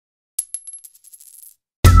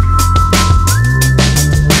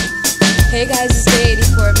Hey guys, it's day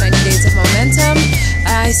 84 of 90 Days of Momentum.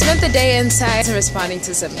 I spent the day inside responding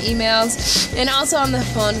to some emails and also on the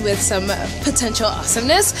phone with some potential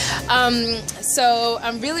awesomeness. So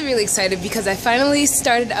I'm really excited because I finally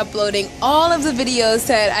started uploading all of the videos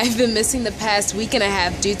that I've been missing the past week and a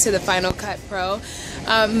half due to the Final Cut Pro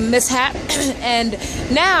mishap. And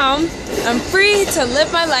now I'm free to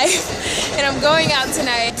live my life and I'm going out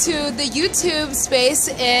tonight to the YouTube space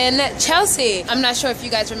in Chelsea. I'm not sure if you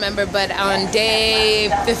guys remember, but on day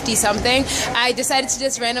 50 something I decided to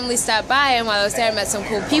just randomly stop by, and while I was there I met some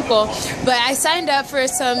cool people. But I signed up for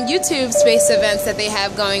some YouTube space events that they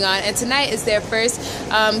have going on, and tonight is their first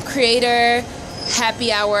creator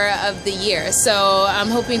happy hour of the year. So I'm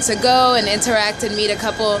hoping to go and interact and meet a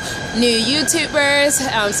couple new YouTubers,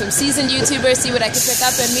 some seasoned YouTubers, see what I can pick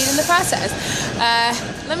up and meet in the process.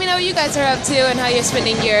 Let me know what you guys are up to and how you're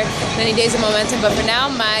spending your 90 days of momentum. But for now,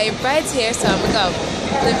 my bride's here, so I'm gonna go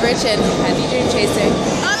live rich and happy dream chasing.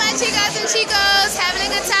 Hola chicas and chicos, having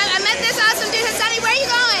a good time. I met this awesome dude. Hassani, where are you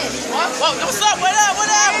going? Whoa, what's up? What up? What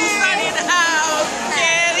up? Hassani in the house.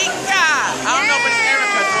 Erica. I don't know, but it's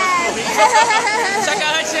Erica, so it's cool. Check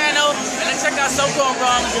out her channel and then check out So Cool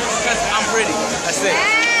Wrong because I'm pretty. That's it.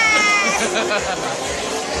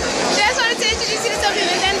 Just wanted to introduce you to some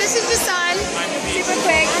people. And then this is Lasan. Super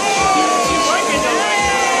quick.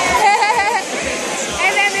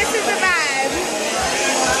 And then this is the vibe.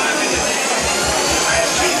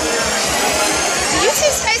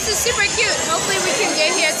 YouTube space is super cute. Hopefully we can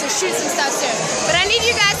get here to shoot some stuff soon. But I need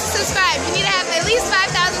you guys to subscribe. You need to have at least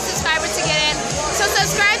 5,000 subscribers to get in. So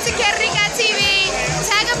subscribe to Kerrica TV.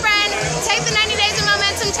 Tag a friend. Take the 90 Days of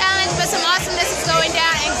Momentum Challenge. But some awesomeness is going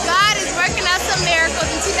down. And God is working out some miracles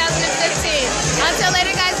in 2015. Until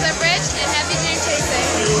later, guys, live rich and happy dream chasing.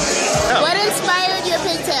 Oh. What inspired your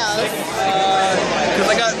pigtails? Because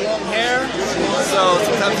I got long hair, so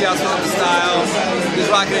sometimes you have to switch style.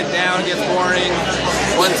 Just rocking it down gets boring.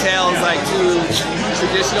 One tail is like too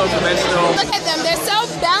traditional, conventional. Look at them, they're so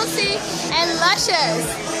bouncy and luscious.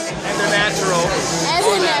 And they're natural. And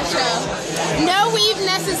they're natural. No weave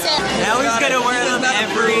necessary. Now he's gonna wear them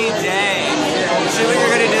every day. See what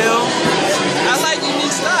you're gonna do? I like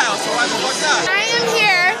unique style, so why the fuck not? I am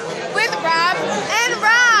here with Rob and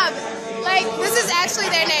Rob. Like, this is actually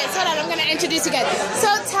their names. Hold on, I'm gonna introduce you guys. So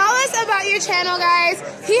tell us about your channel, guys.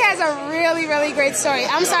 He has a really great story.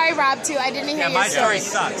 I'm sorry, Rob, too. I didn't hear your story. My story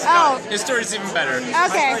sucks. Oh. His story's even better. Okay. My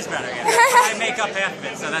story's better, yeah. I make up half of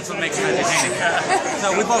it, so that's what makes it entertaining.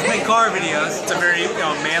 So we both make car videos. It's a very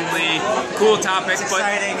manly, cool topic. It's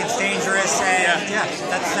exciting, it's dangerous, and yeah,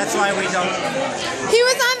 that's why we don't. He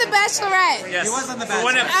was on The Bachelorette. Yes. He was on The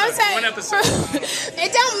Bachelorette. I'm sorry. One episode.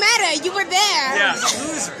 It don't matter. You were there. Yeah.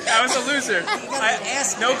 I was a loser.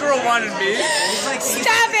 No girl wanted me.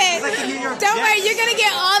 Stop it. Don't worry. You're going to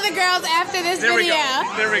get all the girls after this video.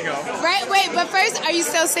 There we go. Right? Wait, but first, are you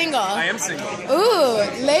still single? I am single. Ooh,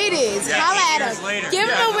 ladies, holla at him. Give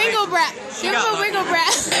him a wiggle breath. Give him a wiggle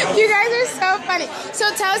breath. You guys are so funny. So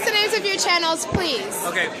tell us the names of your channels, please.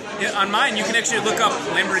 Okay. On mine, you can actually look up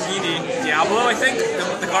Lamborghini Diablo, I think.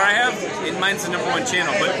 The car I have. Mine's the #1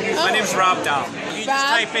 channel, but my name's Rob Dahl. If you just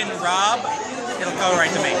type in Rob, it'll go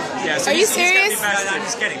right to me. Yeah, so are you serious? No, I'm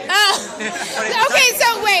just kidding. Oh. Okay,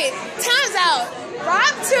 so wait. Time's out.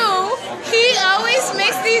 Rob, too, he always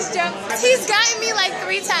makes these jokes. He's gotten me like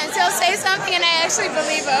 3 times. He'll say something and I actually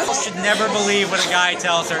believe him. You should never believe what a guy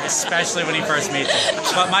tells her, especially when he first meets her.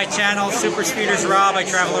 But my channel, Super Speeders Rob, I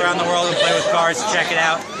travel around the world and play with cars. Check it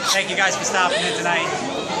out. Thank you guys for stopping in tonight.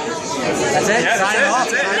 That's it. Yeah, Signing off.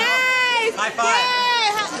 Nice. High five.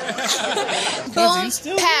 Boom.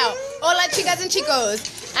 Pow. Hola, chicas and chicos.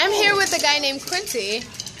 I'm here with a guy named Quincy.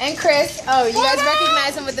 And Chris. Oh, you guys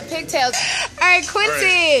recognize him with the pigtails. All right,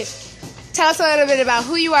 Quincy. Tell us a little bit about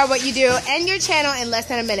who you are, what you do, and your channel in less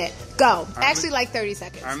than a minute. Go. Actually, like 30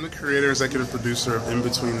 seconds. I'm the creator, executive producer of In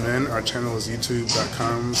Between Men. Our channel is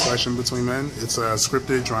youtube.com/InBetweenMen. It's a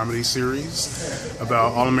scripted dramedy series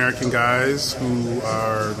about all-American guys who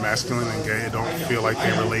are masculine and gay and don't feel like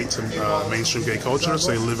they relate to mainstream gay culture, so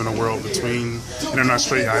they live in a world between, and they're not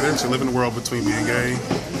straight either, so they live in a world between being gay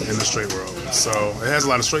and the straight world. So it has a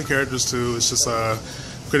lot of straight characters too. It's just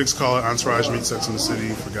critics call it Entourage meets Sex and the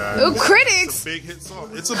City for guys. Oh, critics! It's a big hit song.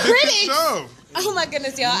 It's a big hit show. Oh my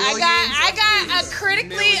goodness, y'all! I got a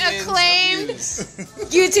critically acclaimed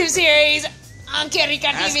YouTube series on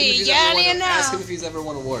Kerrica TV. Y'all need to know. Ask him if he's ever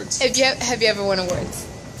won awards. Have you ever won awards?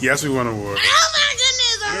 Yes, we won awards. Oh my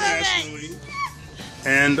goodness! I love it.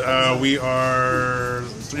 And we are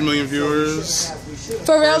 3 million viewers.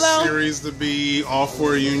 For real First though? series to be all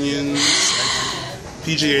 4 unions.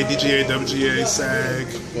 PGA, DGA, WGA, SAG.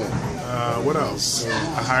 What else?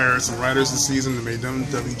 I hired some writers this season and made them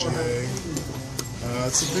WGA.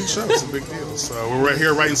 It's a big show. It's a big deal. So we're right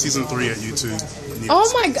here writing season 3 at YouTube.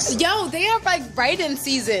 Oh my God. Yo, they are like writing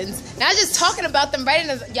seasons. Not just talking about them writing.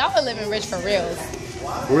 Y'all are living rich for real.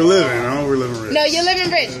 We're living, huh? We're living rich. No, you're living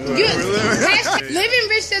rich. Living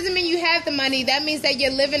rich doesn't mean you have the money. That means that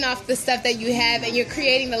you're living off the stuff that you have and you're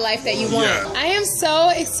creating the life that you want. Yeah. I am so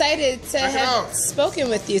excited to have spoken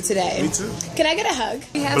with you today. Me too. Can I get a hug?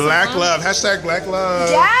 Black love. Hashtag Black love.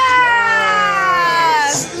 Yes!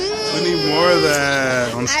 We need more of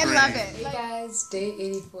that on screen. I love it. Hey guys, day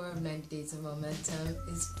 84 of 90 Days of Momentum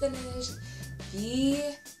is finished.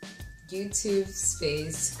 The YouTube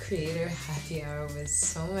Space Creator Happy Hour was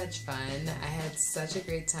so much fun. I had such a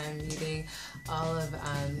great time meeting all of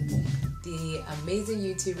the amazing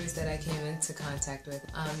YouTubers that I came into contact with.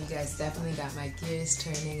 You guys definitely got my gears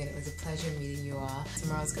turning and it was a pleasure meeting you all.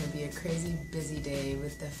 Tomorrow's going to be a crazy busy day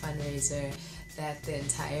with the fundraiser that the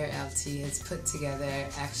entire LT has put together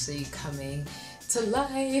actually coming to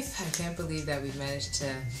life. I can't believe that we managed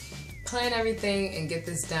to plan everything and get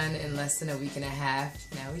this done in less than a week and a half.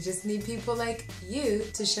 Now we just need people like you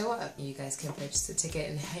to show up. You guys can purchase a ticket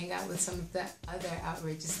and hang out with some of the other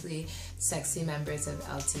outrageously sexy members of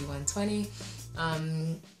LT120.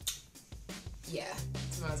 Yeah,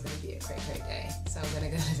 tomorrow's gonna be a great day. So I'm gonna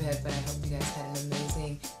go to bed, but I hope you guys had an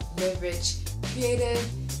amazing, live rich, creative,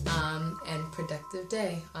 and productive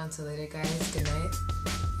day. Until later, guys. Good night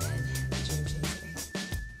and dream changer.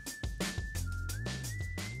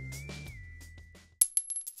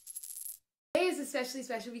 Today is especially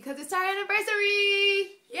special because it's our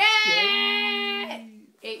anniversary! Yay!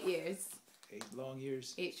 8 years. 8 long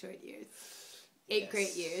years. 8 short years. 8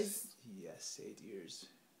 great years. Yes, 8 years.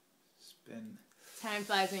 It's been... Time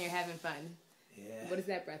flies when you're having fun. Yeah. What is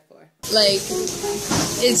that breath for? Like,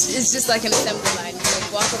 it's just like an assembly line. You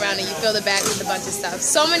like walk around and you fill the back with a bunch of stuff.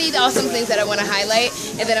 So many awesome things that I want to highlight,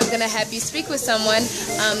 and then I'm going to have you speak with someone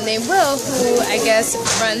named Will, who I guess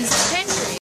runs the pantry.